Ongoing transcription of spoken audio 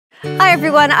Hi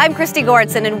everyone, I'm Christy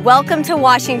Gordson and welcome to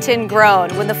Washington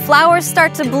Grown. When the flowers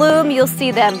start to bloom, you'll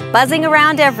see them buzzing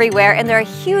around everywhere and they're a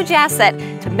huge asset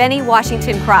to many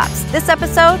Washington crops. This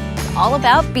episode is all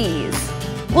about bees.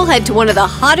 We'll head to one of the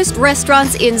hottest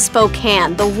restaurants in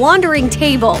Spokane, the Wandering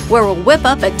Table, where we'll whip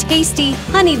up a tasty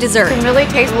honey dessert. You can really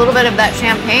taste a little bit of that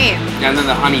champagne. And then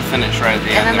the honey finish right at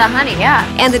the end. And then the honey, yeah.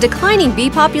 And the declining bee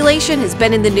population has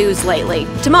been in the news lately.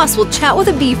 Tomas will chat with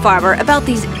a bee farmer about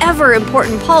these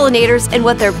ever-important pollinators and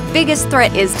what their biggest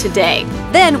threat is today.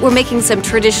 Then we're making some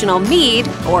traditional mead,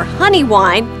 or honey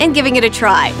wine, and giving it a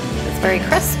try. It's very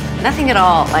crisp. Nothing at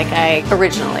all like I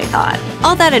originally thought.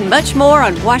 All that and much more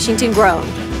on Washington Grown.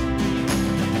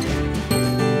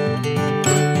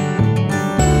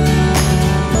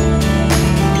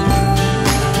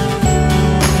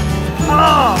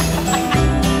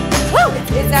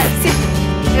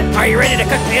 Are you ready to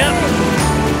cook me up?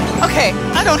 Okay,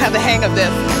 I don't have the hang of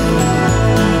this.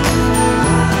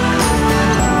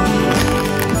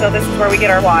 So this is where we get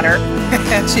our water.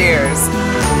 Cheers.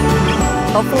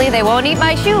 Hopefully they won't eat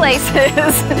my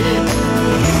shoelaces.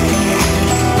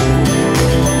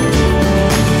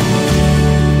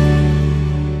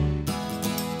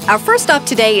 Our first stop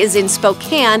today is in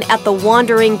Spokane at the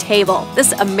Wandering Table.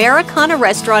 This Americana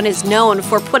restaurant is known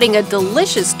for putting a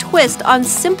delicious twist on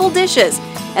simple dishes,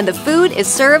 and the food is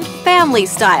served family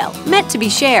style, meant to be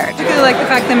shared. I particularly like the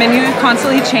fact the menu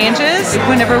constantly changes.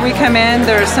 Whenever we come in,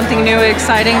 there's something new,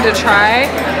 exciting to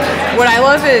try. What I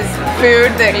love is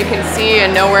food that you can see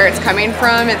and know where it's coming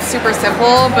from. It's super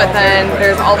simple, but then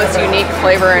there's all this unique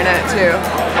flavor in it too.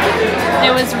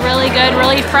 It was really good,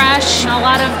 really fresh, a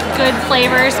lot of good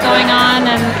flavors going on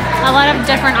and a lot of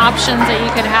different options that you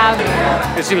could have.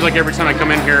 It seems like every time I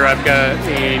come in here, I've got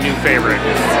a new favorite.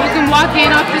 You can walk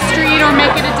in off the street or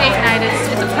make it a date night.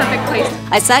 It's a perfect place.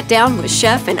 I sat down with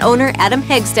chef and owner Adam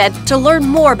Hegstead to learn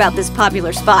more about this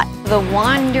popular spot. The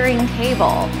Wandering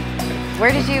Table.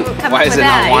 Where did you come Why up is with it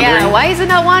that? not wandering? Yeah, why is it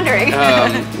not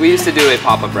wandering? We used to do a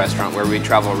pop-up restaurant where we'd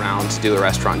travel around to do a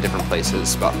restaurant in different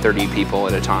places, about 30 people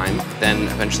at a time. Then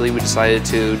eventually we decided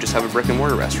to just have a brick and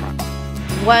mortar restaurant.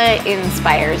 What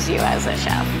inspires you as a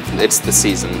chef? It's the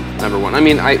season, number one. I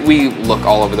mean, we look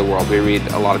all over the world. We read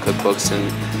a lot of cookbooks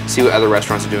and see what other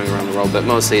restaurants are doing around the world, but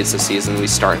mostly it's the season. We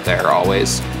start there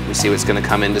always. We see what's going to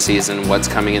come into season, what's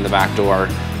coming in the back door,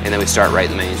 and then we start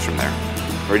writing the menus from there.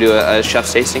 We do a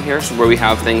chef's tasting here, so where we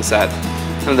have things that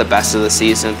kind of the best of the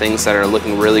season, things that are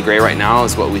looking really great right now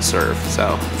is what we serve.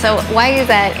 So why is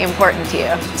that important to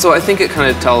you? So I think it kind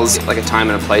of tells like a time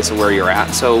and a place of where you're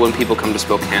at. So when people come to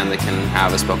Spokane, they can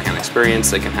have a Spokane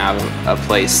experience, they can have a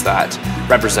place that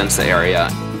represents the area.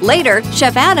 Later,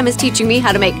 Chef Adam is teaching me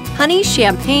how to make honey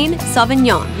champagne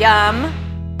sauvignon. Yum.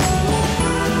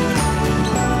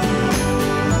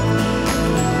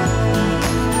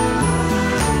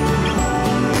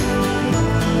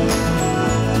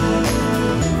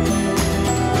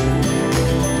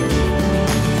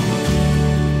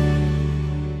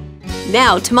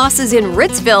 Now, Tomas is in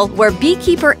Ritzville, where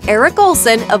beekeeper Eric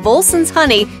Olson of Olson's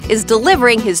Honey is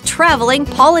delivering his traveling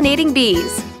pollinating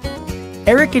bees.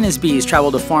 Eric and his bees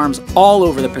travel to farms all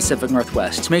over the Pacific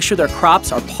Northwest to make sure their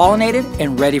crops are pollinated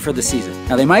and ready for the season.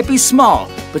 Now, they might be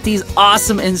small, but these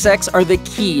awesome insects are the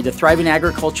key to thriving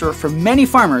agriculture for many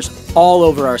farmers all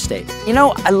over our state. You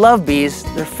know, I love bees.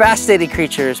 They're fascinating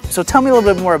creatures. So tell me a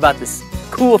little bit more about this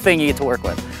cool thing you get to work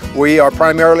with. We are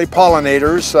primarily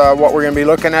pollinators. What we're going to be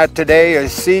looking at today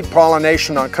is seed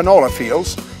pollination on canola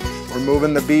fields. We're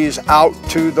moving the bees out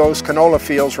to those canola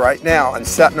fields right now and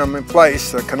setting them in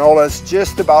place. The canola is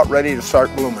just about ready to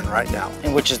start blooming right now.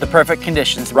 And which is the perfect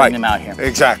conditions to bring them out here.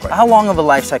 Exactly. How long of a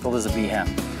life cycle does a bee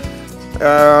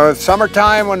have?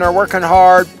 Summertime when they're working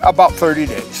hard, about 30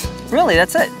 days. Really,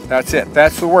 that's it? That's it.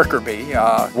 That's the worker bee.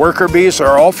 Worker bees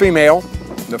are all female.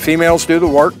 The females do the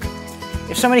work.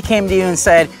 If somebody came to you and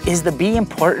said, is the bee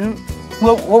important?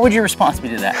 What would your response be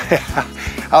to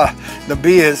that? The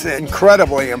bee is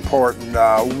incredibly important.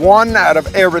 1 out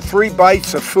of every 3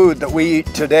 bites of food that we eat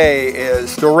today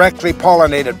is directly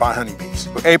pollinated by honeybees.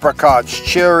 Apricots,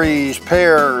 cherries,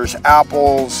 pears,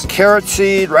 apples, carrot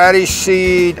seed, radish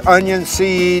seed, onion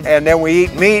seed, and then we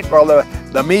eat meat. Well,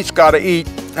 the meat's got to eat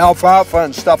alfalfa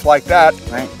and stuff like that,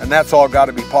 right. And that's all got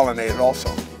to be pollinated also.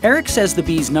 Eric says the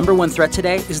bee's #1 threat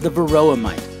today is the varroa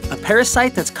mite, a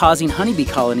parasite that's causing honeybee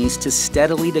colonies to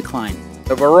steadily decline.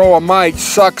 The varroa mite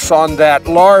sucks on that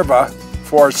larva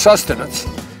for sustenance,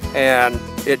 and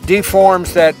it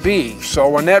deforms that bee. So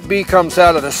when that bee comes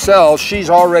out of the cell, she's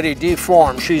already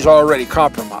deformed, she's already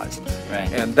compromised.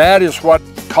 Right. And that is what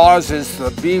causes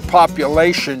the bee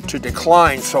population to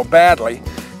decline so badly.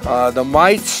 The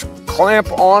mites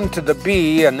clamp onto the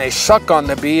bee and they suck on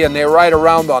the bee and they ride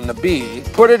around on the bee.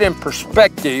 Put it in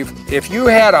perspective, if you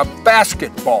had a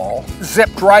basketball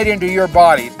zipped right into your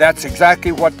body, that's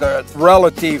exactly what the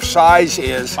relative size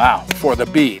is for the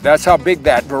bee. That's how big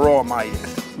that varroa mite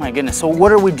is. My goodness, so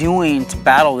what are we doing to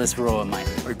battle this varroa mite?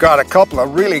 We've got a couple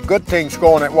of really good things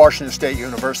going at Washington State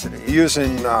University.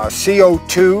 Using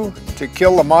CO2 to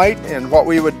kill the mite, and what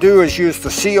we would do is use the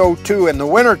CO2 in the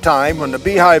wintertime when the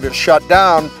beehive is shut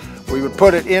down. We would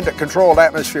put it into controlled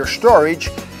atmosphere storage,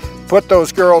 put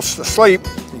those girls to sleep,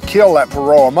 and kill that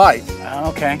varroa mite.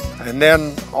 Okay. And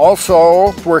then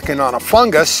also working on a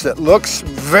fungus that looks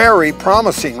very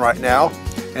promising right now,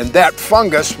 and that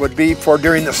fungus would be for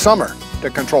during the summer to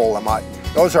control the mite.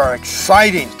 Those are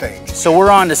exciting things. So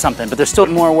we're on to something, but there's still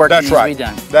more work that needs to be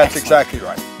done. That's exactly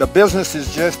right. The business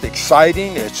is just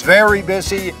exciting. It's very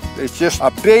busy. It's just a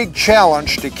big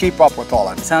challenge to keep up with all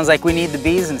of it. Sounds like we need the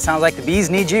bees, and it sounds like the bees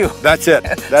need you. That's it.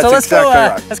 That's so let's exactly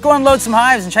right. Let's go unload some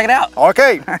hives and check it out.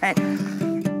 Okay. All right.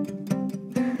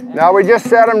 Now we just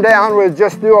set them down. We'll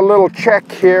just do a little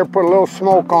check here, put a little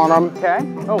smoke on them.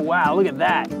 Okay. Oh wow, look at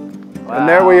that. Wow. And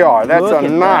there we are. That's a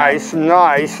nice,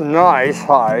 nice, nice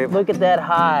hive. Look at that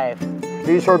hive.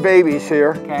 These are babies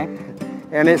here. Okay.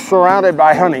 And it's surrounded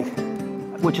by honey.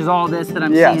 Which is all this that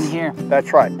I'm seeing here.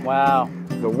 That's right. Wow.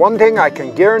 The one thing I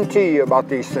can guarantee you about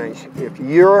these things, if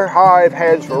your hive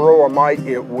has varroa mite,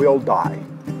 it will die.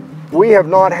 We have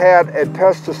not had a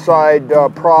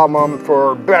pesticide problem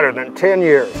for better than 10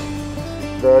 years.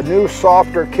 The new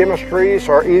softer chemistries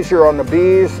are easier on the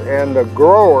bees, and the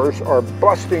growers are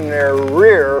busting their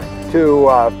rear to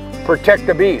protect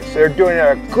the bees. They're doing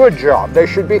a good job. They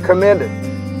should be commended.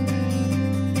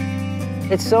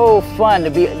 It's so fun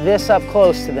to be this up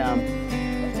close to them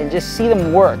and just see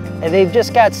them work. And they've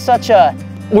just got such a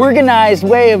organized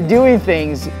way of doing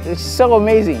things. It's so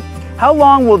amazing. How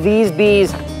long will these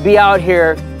bees be out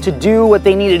here to do what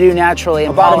they need to do naturally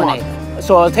and About pollinate? a month.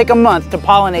 So it'll take a month to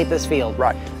pollinate this field.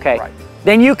 Right. Okay. Right.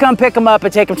 Then you come pick them up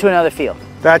and take them to another field.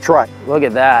 That's right. Look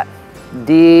at that.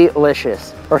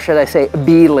 Delicious. Or should I say,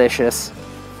 beelicious.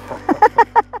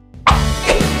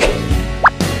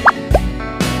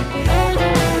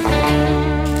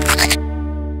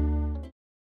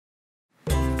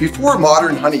 Before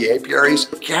modern honey apiaries,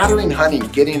 gathering honey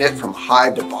and getting it from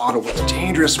hive to bottle was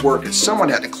dangerous work as someone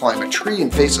had to climb a tree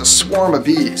and face a swarm of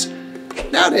bees.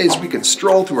 Nowadays, we can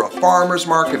stroll through a farmer's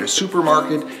market or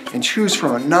supermarket and choose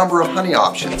from a number of honey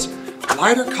options.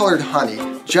 Lighter colored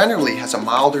honey generally has a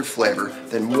milder flavor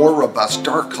than more robust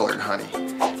dark colored honey.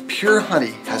 Pure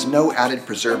honey has no added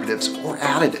preservatives or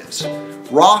additives.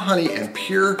 Raw honey and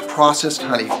pure processed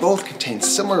honey both contain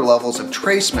similar levels of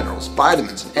trace minerals,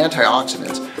 vitamins, and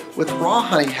antioxidants, with raw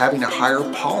honey having a higher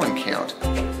pollen count.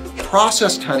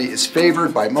 Processed honey is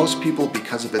favored by most people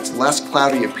because of its less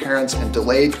cloudy appearance and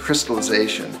delayed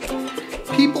crystallization.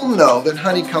 People know that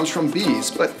honey comes from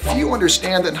bees, but few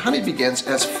understand that honey begins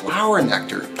as flower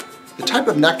nectar. The type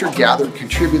of nectar gathered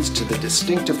contributes to the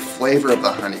distinctive flavor of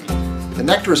the honey. The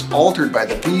nectar is altered by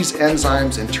the bee's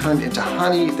enzymes and turned into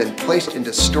honey, then placed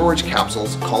into storage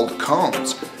capsules called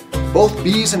combs. Both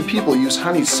bees and people use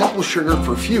honey's simple sugar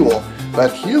for fuel,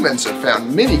 but humans have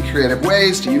found many creative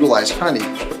ways to utilize honey,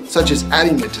 such as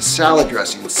adding it to salad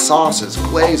dressings, sauces,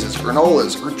 glazes,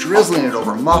 granolas, or drizzling it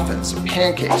over muffins,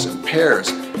 pancakes, and pears.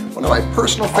 One of my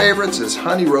personal favorites is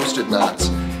honey roasted nuts.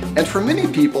 And for many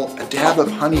people, a dab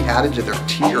of honey added to their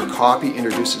tea or coffee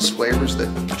introduces flavors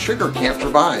that sugar can't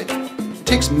provide. It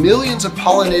takes millions of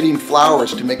pollinating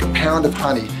flowers to make a pound of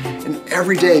honey, and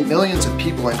every day millions of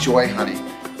people enjoy honey.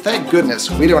 Thank goodness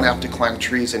we don't have to climb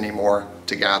trees anymore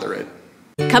to gather it.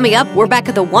 Coming up, we're back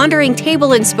at the Wandering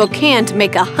Table in Spokane to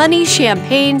make a honey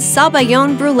champagne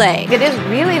sabayon brulee. It is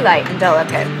really light and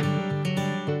delicate.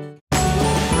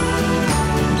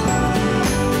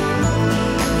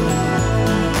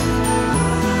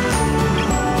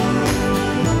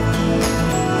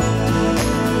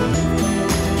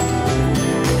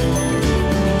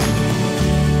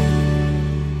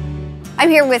 I'm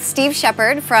here with Steve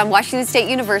Shepard from Washington State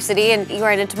University, and you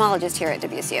are an entomologist here at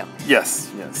WSU.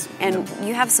 Yes, yes. And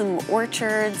you have some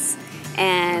orchards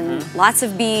and lots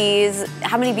of bees.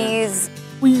 How many bees?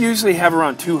 We usually have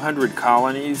around 200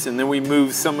 colonies, and then we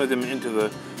move some of them into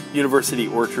the university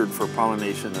orchard for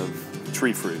pollination of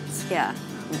tree fruits. Yeah,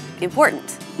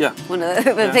 important. Yeah. One of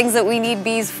the things that we need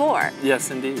bees for.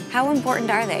 Yes, indeed. How important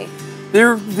are they?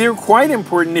 They're quite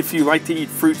important if you like to eat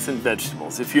fruits and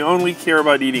vegetables. If you only care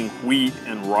about eating wheat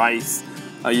and rice,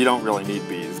 you don't really need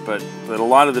bees. But a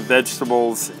lot of the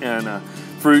vegetables and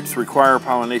fruits require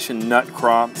pollination, nut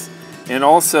crops. And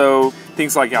also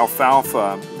things like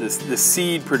alfalfa, the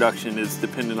seed production is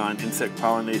dependent on insect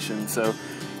pollination. So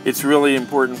it's really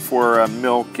important for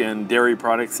milk and dairy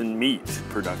products and meat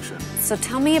production. So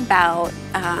tell me about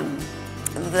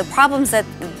the problems that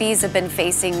bees have been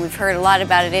facing. We've heard a lot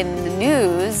about it in the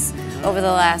news over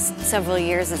the last several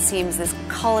years, it seems, this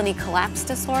colony collapse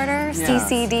disorder,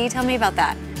 CCD. Tell me about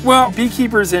that. Well,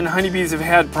 beekeepers and honeybees have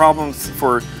had problems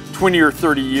for 20 or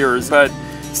 30 years, but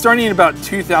starting in about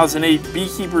 2008,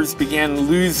 beekeepers began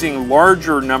losing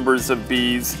larger numbers of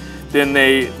bees than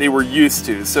they were used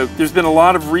to. So there's been a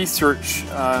lot of research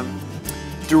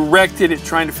directed at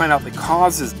trying to find out the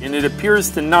causes, and it appears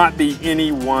to not be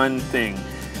any one thing.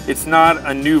 It's not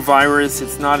a new virus,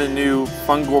 it's not a new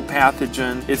fungal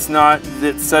pathogen, it's not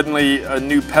that suddenly a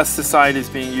new pesticide is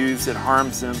being used that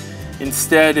harms them.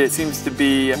 Instead, it seems to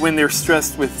be when they're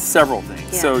stressed with several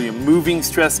things. So moving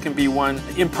stress can be one.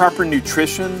 Improper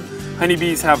nutrition.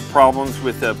 Honeybees have problems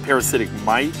with parasitic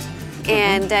mite.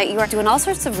 And you are doing all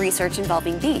sorts of research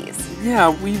involving bees. Yeah,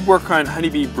 we work on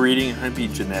honeybee breeding and honeybee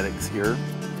genetics here,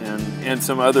 and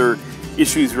some other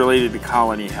issues related to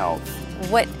colony health.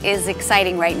 What is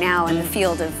exciting right now in the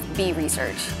field of bee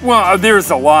research? Well, there's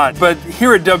a lot, but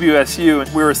here at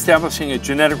WSU, we're establishing a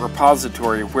genetic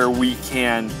repository where we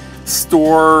can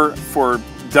store for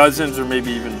dozens or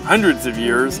maybe even hundreds of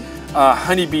years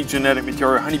honeybee genetic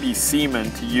material, honeybee semen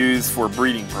to use for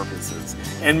breeding purposes.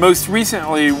 And most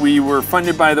recently, we were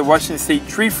funded by the Washington State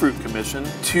Tree Fruit Commission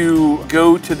to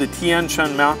go to the Tian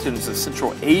Shan Mountains of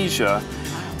Central Asia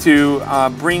to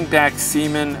bring back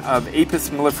semen of Apis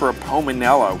mellifera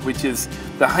pomonella, which is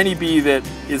the honeybee that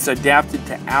is adapted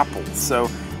to apples. So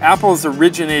apples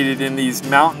originated in these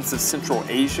mountains of Central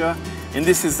Asia, and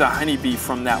this is the honeybee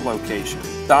from that location.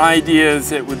 The idea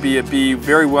is it would be a bee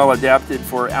very well adapted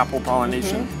for apple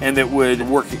pollination and that would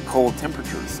work at cold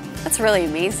temperatures. That's really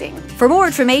amazing. For more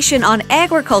information on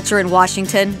agriculture in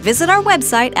Washington, visit our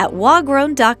website at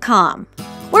wagrown.com.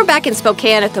 We're back in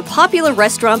Spokane at the popular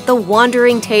restaurant, The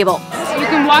Wandering Table. You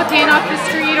can walk in off the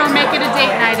street or make it a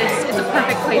date night. It's a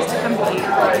perfect place to come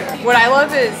eat. What I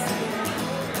love is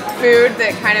food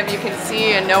that kind of you can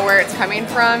see and know where it's coming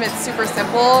from. It's super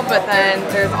simple, but then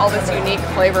there's all this unique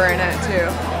flavor in it too.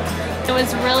 It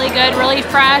was really good, really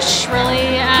fresh,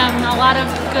 really a lot of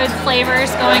good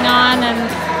flavors going on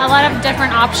and a lot of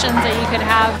different options that you could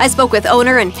have. I spoke with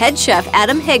owner and head chef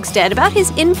Adam Hegstead about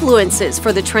his influences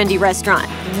for the trendy restaurant.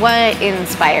 What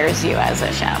inspires you as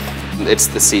a chef? It's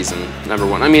the season, number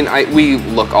one. I mean, we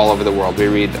look all over the world. We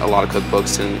read a lot of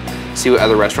cookbooks and see what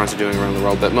other restaurants are doing around the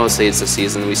world, but mostly it's the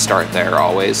season. We start there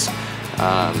always.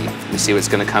 We see what's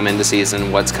going to come into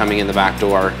season, what's coming in the back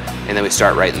door, and then we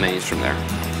start writing the menus from there.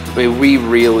 I mean, we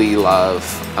really love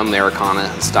Americana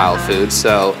style food,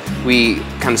 so we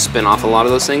kind of spin off a lot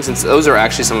of those things, and those are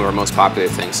actually some of our most popular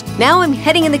things. Now I'm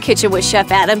heading in the kitchen with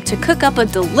Chef Adam to cook up a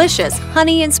delicious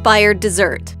honey-inspired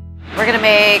dessert. We're gonna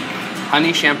make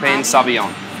honey champagne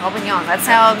sauvignon. Sauvignon. That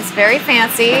sounds very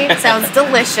fancy. Sounds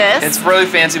delicious. It's really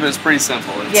fancy, but it's pretty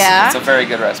simple. It's a very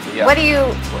good recipe. Yeah. What do you?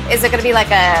 Is it going to be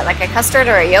like a custard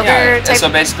or a yogurt type?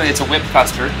 So basically, it's a whipped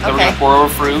custard that we're going to pour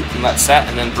over fruit and let set,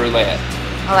 and then brulee it.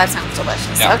 Oh, that sounds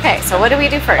delicious. Yeah. Okay, so what do we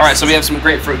do first? All right, so we have some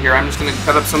grapefruit here. I'm just going to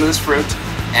cut up some of this fruit,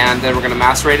 and then we're going to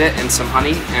macerate it in some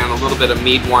honey and a little bit of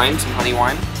mead wine, some honey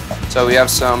wine. So we have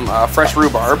some fresh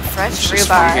rhubarb. Fresh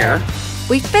rhubarb. Here.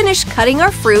 We finish cutting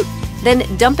our fruit, then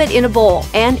dump it in a bowl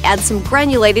and add some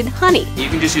granulated honey. You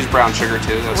can just use brown sugar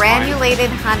too. That's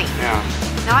granulated honey. Yeah.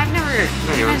 No, I've never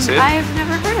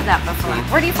heard of that before.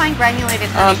 Where do you find granulated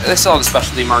honey? They sell it at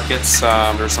specialty markets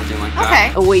or something like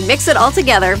that. Okay. We mix it all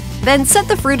together, then set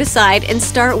the fruit aside and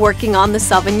start working on the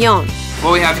Sauvignon.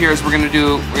 What we have here is we're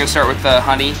gonna start with the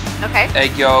honey,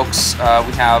 egg yolks.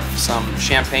 We have some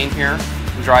champagne here,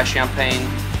 dry champagne,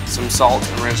 some salt,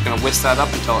 and we're just gonna whisk that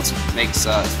up until it's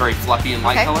very fluffy and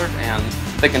light colored and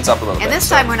thickens up a little bit. And this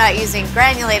time we're not using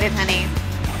granulated honey.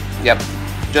 Yep,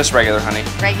 just regular honey.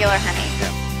 Regular honey. Yeah.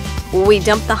 We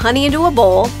dump the honey into a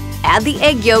bowl, add the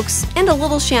egg yolks, and a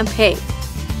little champagne.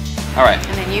 All right.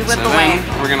 And then you whip away.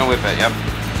 We're gonna whip it. Yep.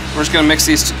 We're just gonna mix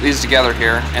these together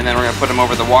here, and then we're gonna put them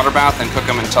over the water bath and cook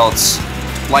them until it's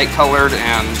light colored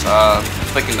and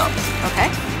thickened up. Okay.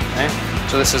 Okay.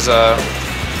 So this is a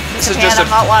pan of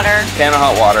hot water. Pan of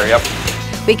hot water.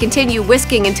 Yep. We continue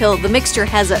whisking until the mixture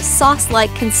has a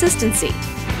sauce-like consistency.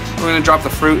 We're gonna drop the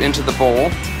fruit into the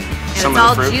bowl. And it's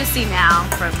all juicy now.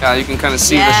 Yeah, you can kind of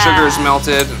see the sugar is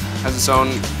melted. It has its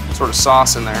own sort of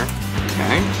sauce in there.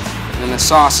 Okay. And then the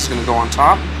sauce is going to go on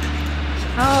top.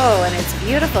 Oh, and it's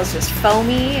beautiful. It's just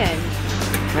foamy and...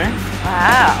 Okay.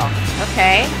 Wow.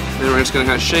 Okay. Then we're just going to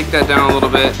kind of shake that down a little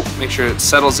bit, make sure it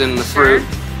settles in the fruit.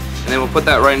 And then we'll put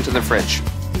that right into the fridge.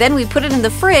 Then we put it in the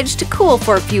fridge to cool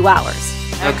for a few hours.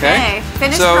 Okay.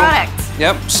 Finished product.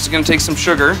 Yep, just gonna take some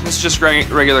sugar. This is just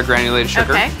regular granulated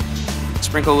sugar. Okay.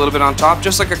 Sprinkle a little bit on top,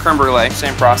 just like a creme brulee.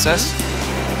 Same process.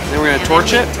 Then we're gonna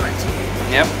torch it.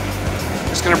 Yep.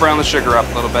 Just gonna brown the sugar up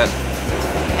a little bit.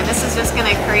 And this is just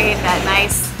gonna create that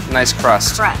nice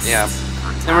crust. Yeah.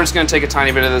 Then we're just gonna take a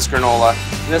tiny bit of this granola.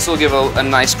 And this will give a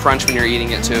nice crunch when you're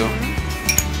eating it too.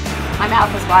 My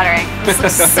mouth is watering. This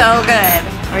looks so good.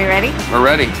 Are we ready? We're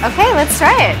ready. Okay, let's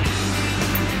try it.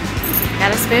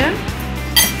 Got a spoon?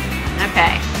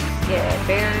 Okay. Good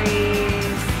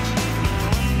berries.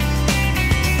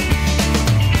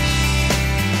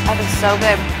 That is so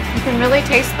good. You can really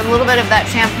taste a little bit of that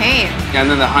champagne. Yeah, and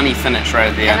then the honey finish right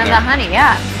at the end. And then the honey,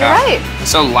 yeah. You're right.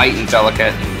 It's so light and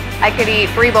delicate. I could eat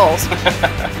 3 bowls.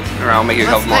 Or I'll make you a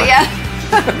couple more. Yeah.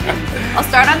 I'll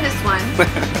start on this one.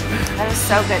 That is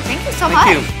so good. Thank you so much.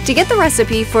 Thank you. To get the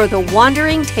recipe for the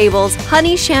Wandering Tables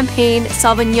Honey Champagne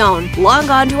Sauvignon, log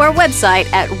on to our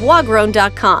website at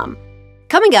wagrown.com.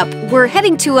 Coming up, we're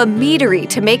heading to a meadery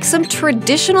to make some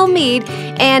traditional mead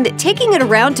and taking it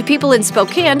around to people in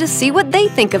Spokane to see what they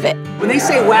think of it. When they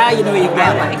say wow, you know you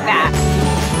got like that.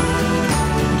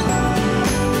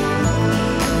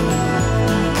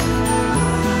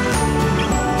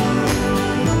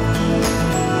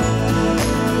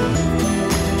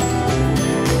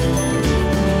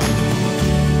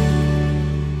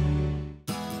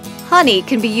 Honey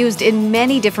can be used in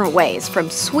many different ways, from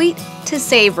sweet to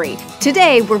savory.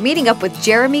 Today, we're meeting up with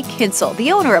Jeremy Kinsel,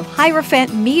 the owner of Hierophant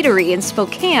Meadery in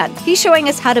Spokane. He's showing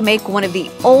us how to make one of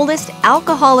the oldest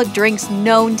alcoholic drinks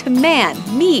known to man,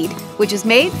 mead, which is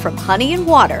made from honey and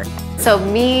water. So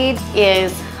mead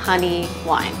is honey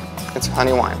wine. It's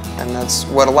honey wine, and that's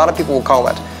what a lot of people will call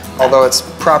it, although it's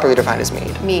properly defined as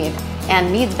mead. Mead.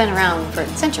 And mead's been around for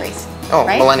centuries. Oh,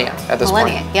 right? millennia at this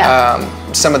point.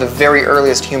 Yeah. Some of the very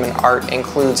earliest human art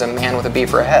includes a man with a bee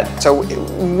for a head. So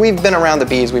we've been around the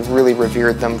bees, we've really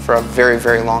revered them for a very,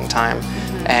 very long time.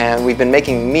 And we've been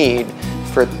making mead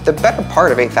for the better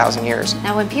part of 8,000 years.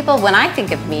 Now when I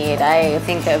think of mead, I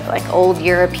think of like old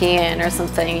European or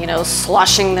something, you know,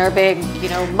 sloshing their big, you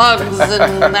know, mugs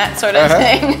and that sort of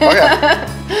thing. Oh,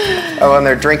 yeah. Oh, and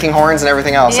their drinking horns and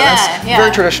everything else. Yeah, and that's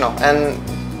very traditional. And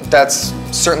that's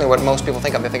certainly what most people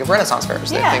think of. They think of Renaissance fairs.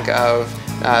 They think of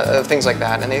things like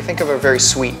that, and they think of a very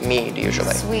sweet mead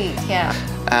usually. Sweet, yeah.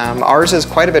 Ours is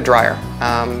quite a bit drier.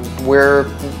 We're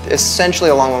essentially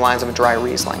along the lines of a dry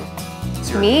Riesling.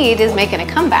 Mead is making a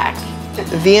comeback.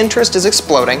 The interest is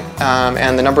exploding,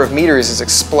 and the number of meaderies is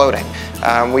exploding.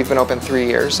 We've been open 3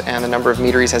 years, and the number of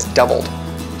meaderies has doubled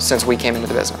since we came into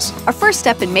the business. Our first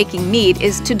step in making mead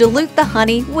is to dilute the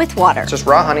honey with water. Just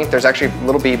raw honey. There's actually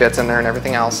little bee bits in there and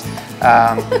everything else.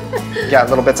 Yeah,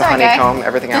 little bits of honeycomb,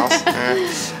 everything else.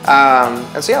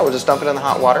 And so yeah, we'll just dump it in the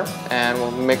hot water and we'll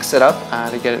mix it up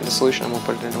to get it into solution, and we'll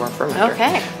put it into our fermenter.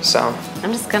 Okay. So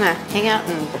I'm just gonna hang out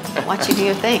and watch you do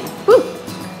your thing. Woo!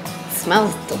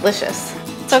 Smells delicious.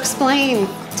 So explain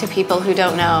to people who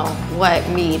don't know what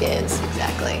mead is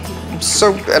exactly.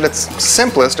 So at its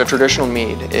simplest, a traditional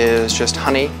mead is just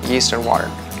honey, yeast, and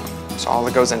water. That's all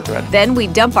that goes into it. Then we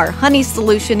dump our honey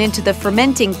solution into the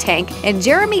fermenting tank, and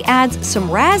Jeremy adds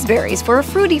some raspberries for a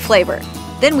fruity flavor.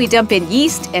 Then we dump in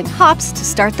yeast and hops to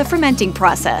start the fermenting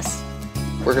process.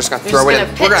 We're just gonna throw it in.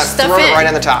 We're gonna throw it right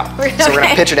in the top. So we're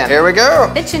gonna pitch it in. Here we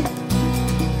go. Pitching.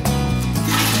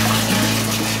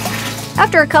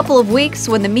 After a couple of weeks,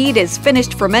 when the mead is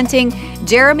finished fermenting,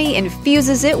 Jeremy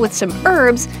infuses it with some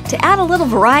herbs to add a little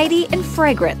variety and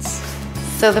fragrance.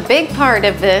 So the big part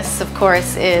of this, of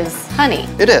course, is honey.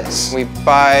 It is. We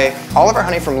buy all of our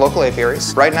honey from local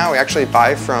apiaries. Right now we actually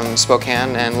buy from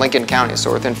Spokane and Lincoln County,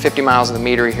 so within 50 miles of the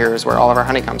meadery here is where all of our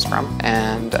honey comes from.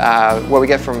 And what we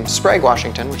get from Sprague,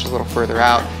 Washington, which is a little further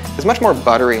out, is much more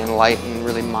buttery and light and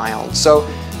really mild. So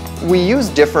we use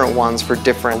different ones for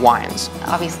different wines.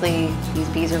 Obviously, these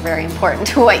bees are very important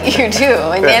to what you do.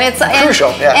 And it's crucial,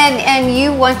 yeah. And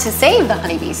you want to save the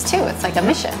honeybees too. It's like a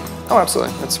mission. Oh,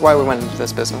 absolutely. That's why we went into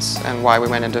this business and why we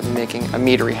went into making a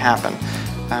meadery happen.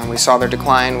 We saw their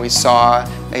decline. We saw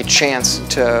a chance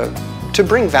to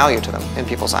bring value to them in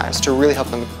people's eyes, to really help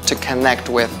them to connect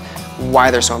with why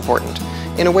they're so important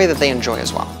in a way that they enjoy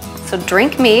as well. So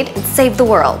drink mead and save the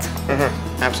world.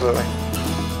 Mm-hmm. Absolutely.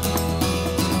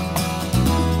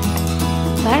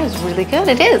 That is really good.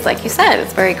 It is, like you said,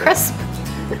 it's very crisp.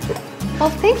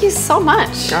 Well, thank you so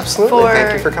much. Absolutely.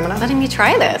 Thank you for coming out. Letting me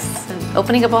try this and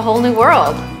opening up a whole new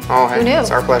world. Oh, Who knew?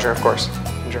 It's our pleasure, of course.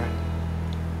 Enjoy.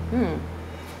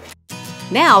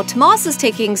 Now, Tomas is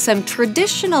taking some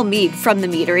traditional mead from the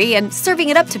meadery and serving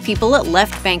it up to people at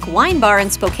Left Bank Wine Bar in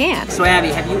Spokane. So Abby,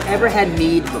 have you ever had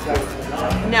mead before?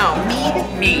 No.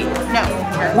 Mead? Mead. No.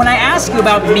 When I ask you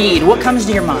about mead, what comes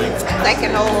to your mind? Like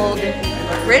an old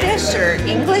British or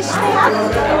English thing?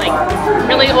 Like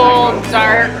really old,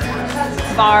 dark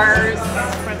bars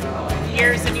from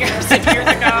years and years and years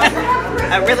ago.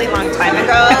 A really long time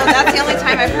ago. That's the only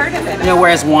time I've heard of it. You know,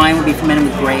 whereas wine would be fermented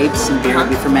with grapes and beer would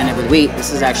be fermented with wheat,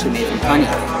 this is actually made from honey.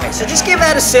 Okay, so just give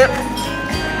that a sip.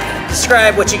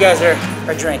 Describe what you guys are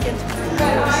drinking.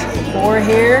 Pour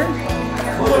here.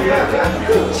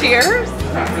 Cheers.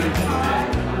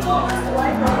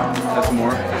 That's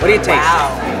more. What do you taste?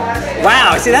 Wow.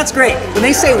 Wow, see that's great. When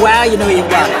they say wow, you know you've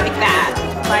got it. Like that.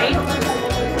 Light,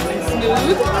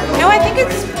 smooth. No, I think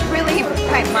it's really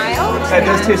quite mild. It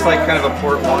does taste like kind of a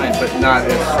port wine, but not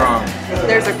as strong.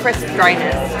 There's a crisp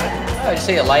dryness. I'd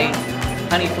say a light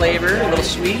honey flavor, a little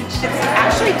sweet. It's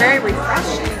actually very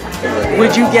refreshing.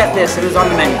 Would you get this if it was on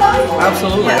the menu?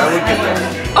 Absolutely, yes. I would get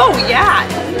that. Oh, yeah.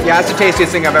 Yeah, that's the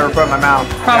tastiest thing I've ever put in my mouth.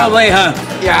 Probably, yeah.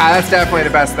 huh? Yeah, that's definitely the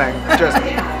best thing. Just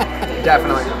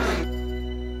definitely.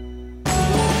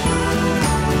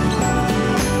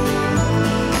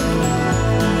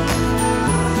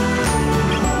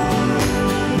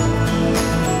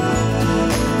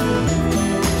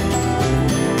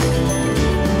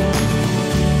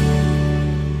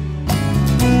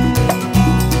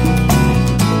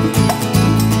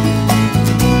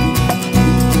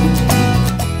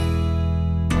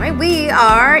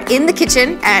 Are in the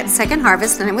kitchen at Second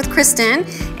Harvest, and I'm with Kristen,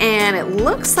 and it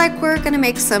looks like we're gonna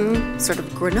make some sort of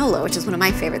granola, which is one of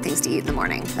my favorite things to eat in the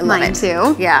morning. I love Mine it.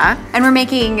 too. Yeah. And we're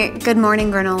making good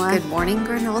morning granola. Good morning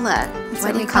granola. That's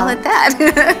Why do what you we call call it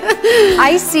that?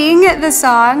 I sing the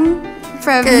song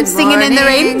from Good Singing in the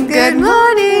Rain. Good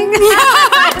morning.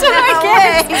 To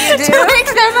my kids, to wake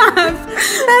them up.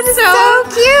 That's so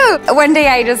cute. One day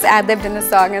I just ad-libbed in the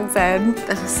song and said,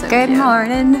 so good cute.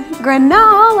 morning,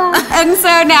 granola. And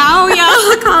so now we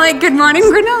all call it good morning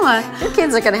granola. Your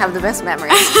kids are gonna have the best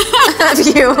memories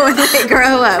of you when they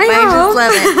grow up. I know. just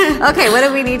love it. Okay, what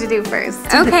do we need to do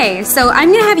first? Okay, so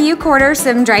I'm gonna have you quarter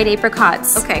some dried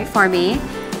apricots for me.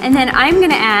 And then I'm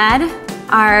gonna add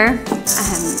our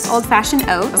old-fashioned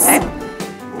oats. Okay.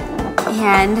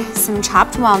 And some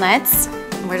chopped walnuts.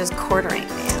 We're just quartering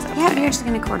these. Okay. Yeah, we're just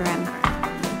gonna quarter them.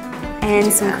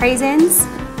 And some craisins.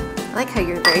 I like how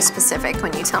you're very specific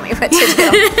when you tell me what to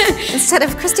do. Instead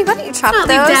of, Christy, why don't you chop Not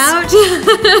those?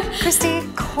 leaved out. Christy,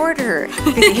 quarter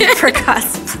the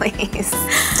apricots, please.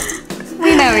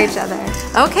 We know each other.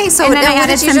 Okay, so and then I what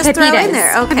added did you some just throw in pepitas.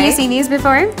 there? Okay. Have you seen these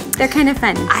before? They're kind of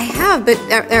fun. I have, but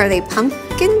are they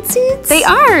pumpkin seeds? They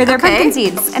are. They're Okay. pumpkin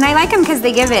seeds. And I like them because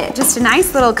they give it just a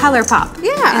nice little color pop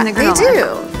Yeah, in the granola. they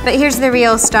do. But here's the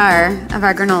real star of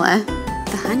our granola.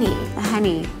 The honey. The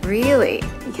honey. Really?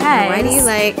 Yes. Why do you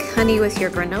like honey with your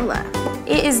granola?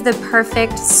 It is the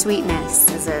perfect sweetness.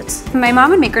 Is it? My mom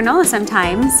would make granola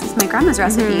sometimes. It's my grandma's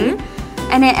recipe.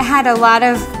 And it had a lot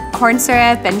of corn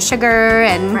syrup and sugar,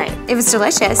 and it was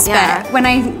delicious. Yeah. But when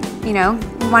I,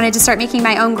 wanted to start making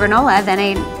my own granola, then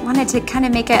I wanted to kind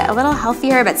of make it a little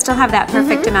healthier, but still have that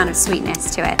perfect amount of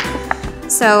sweetness to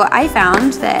it. So I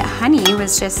found that honey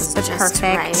was just the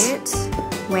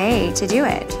perfect way to do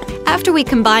it. After we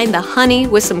combine the honey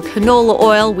with some canola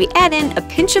oil, we add in a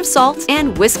pinch of salt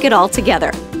and whisk it all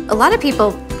together. A lot of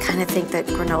people kind of think that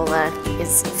granola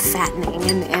is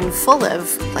fattening and full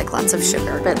of lots of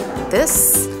sugar, but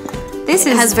this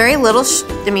has very little,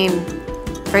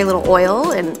 very little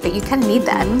oil, but you kind of need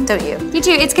that, don't you? You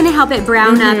do. It's going to help it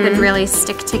brown up and really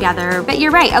stick together. But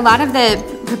you're right. A lot of the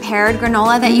prepared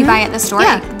granola that you buy at the store,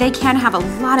 they can have a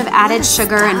lot of added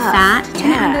sugar and fat.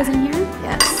 Can I add those in here?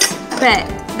 Yes. But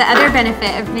the other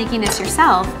benefit of making this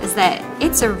yourself is that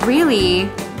it's a really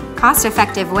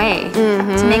cost-effective way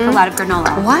to make a lot of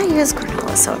granola. Why is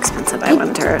granola so expensive, I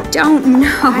wonder? Don't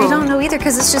know. I don't know either,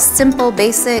 because it's just simple,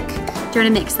 basic. Do you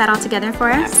want to mix that all together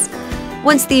for us?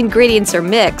 Once the ingredients are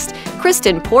mixed,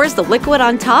 Kristen pours the liquid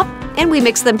on top, and we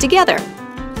mix them together.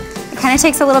 It kind of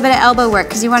takes a little bit of elbow work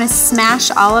because you want to smash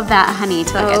all of that honey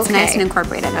till it gets nice and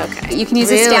incorporated. Okay. You can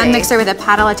use a stand mixer with a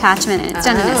paddle attachment, and it's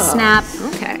done in a snap.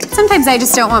 Okay. Sometimes I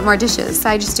just don't want more dishes, so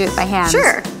I just do it by hand.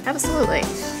 Sure, absolutely.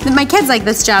 My kids like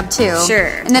this job too. Sure.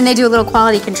 And then they do a little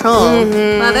quality control.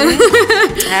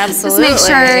 Absolutely. Just make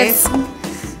sure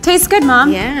it tastes good,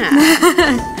 Mom. Yeah.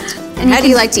 And how do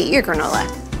you like to eat your granola?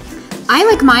 I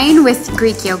like mine with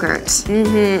Greek yogurt.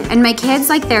 And my kids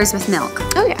like theirs with milk.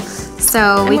 Oh yeah.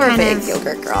 So we kind a big of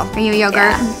yogurt girl. Are you a yogurt?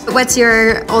 Yeah. What's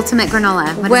your ultimate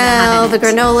granola? What Well, does it the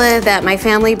have in it? granola that my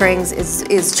family brings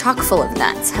is chock full of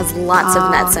nuts. Has lots of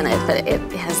nuts in it, but it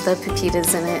has the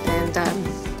pepitas in it,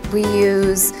 and we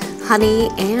use honey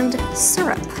and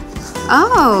syrup.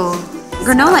 Oh,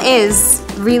 granola is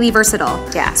really versatile.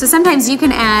 Yeah. So sometimes you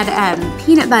can add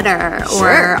peanut butter or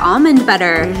Sure. almond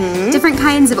butter, different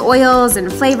kinds of oils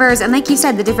and flavors, and like you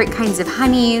said, the different kinds of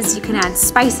honeys. You can add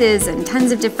spices and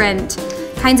tons of different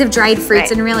kinds of dried fruits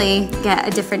and really get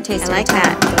a different taste. I like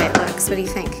that, the way it looks. What do you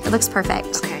think? It looks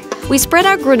perfect. Okay. We spread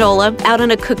our granola out on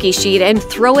a cookie sheet and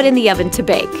throw it in the oven to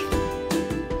bake.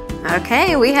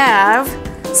 Okay, we have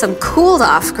some cooled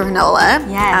off granola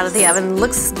out of the oven.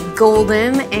 Looks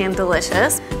golden and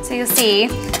delicious. So you'll see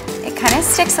it kind of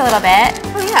sticks a little bit.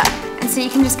 Oh yeah. And so you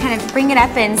can just kind of bring it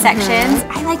up in sections.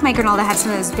 I like my granola to have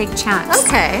some of those big chunks.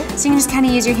 Okay. So you can just kind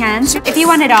of use your hands. If you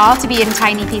want it all to be in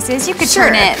tiny pieces, you could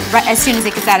turn it right as soon as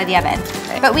it gets out of the oven.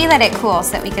 But we let it cool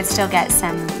so that we could still get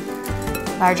some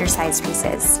larger sized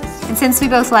pieces. And since we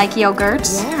both like yogurt,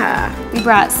 we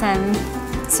brought some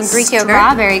Greek yogurt.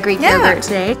 Strawberry Greek yogurt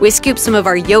today. We scoop some of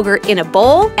our yogurt in a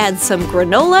bowl, add some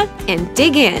granola, and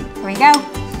dig in. Here we go.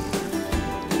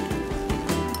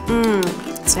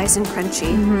 It's nice and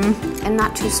crunchy and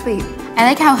not too sweet. I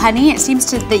like how honey, it seems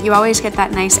that you always get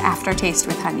that nice aftertaste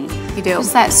with honey. You do.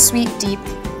 Just that sweet, deep,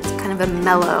 it's kind of a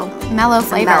mellow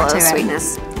flavor to it.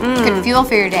 sweetness. Good fuel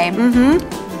for your day.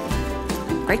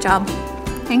 Great job.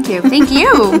 Thank you. Thank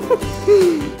you.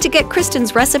 To get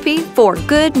Kristen's recipe for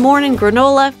good morning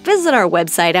granola, visit our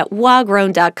website at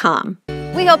wagrown.com.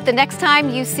 We hope the next time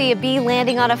you see a bee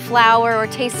landing on a flower or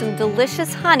taste some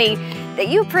delicious honey, that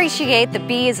you appreciate the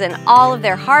bees and all of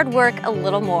their hard work a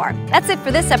little more. That's it for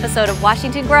this episode of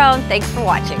Washington Grown. Thanks for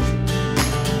watching.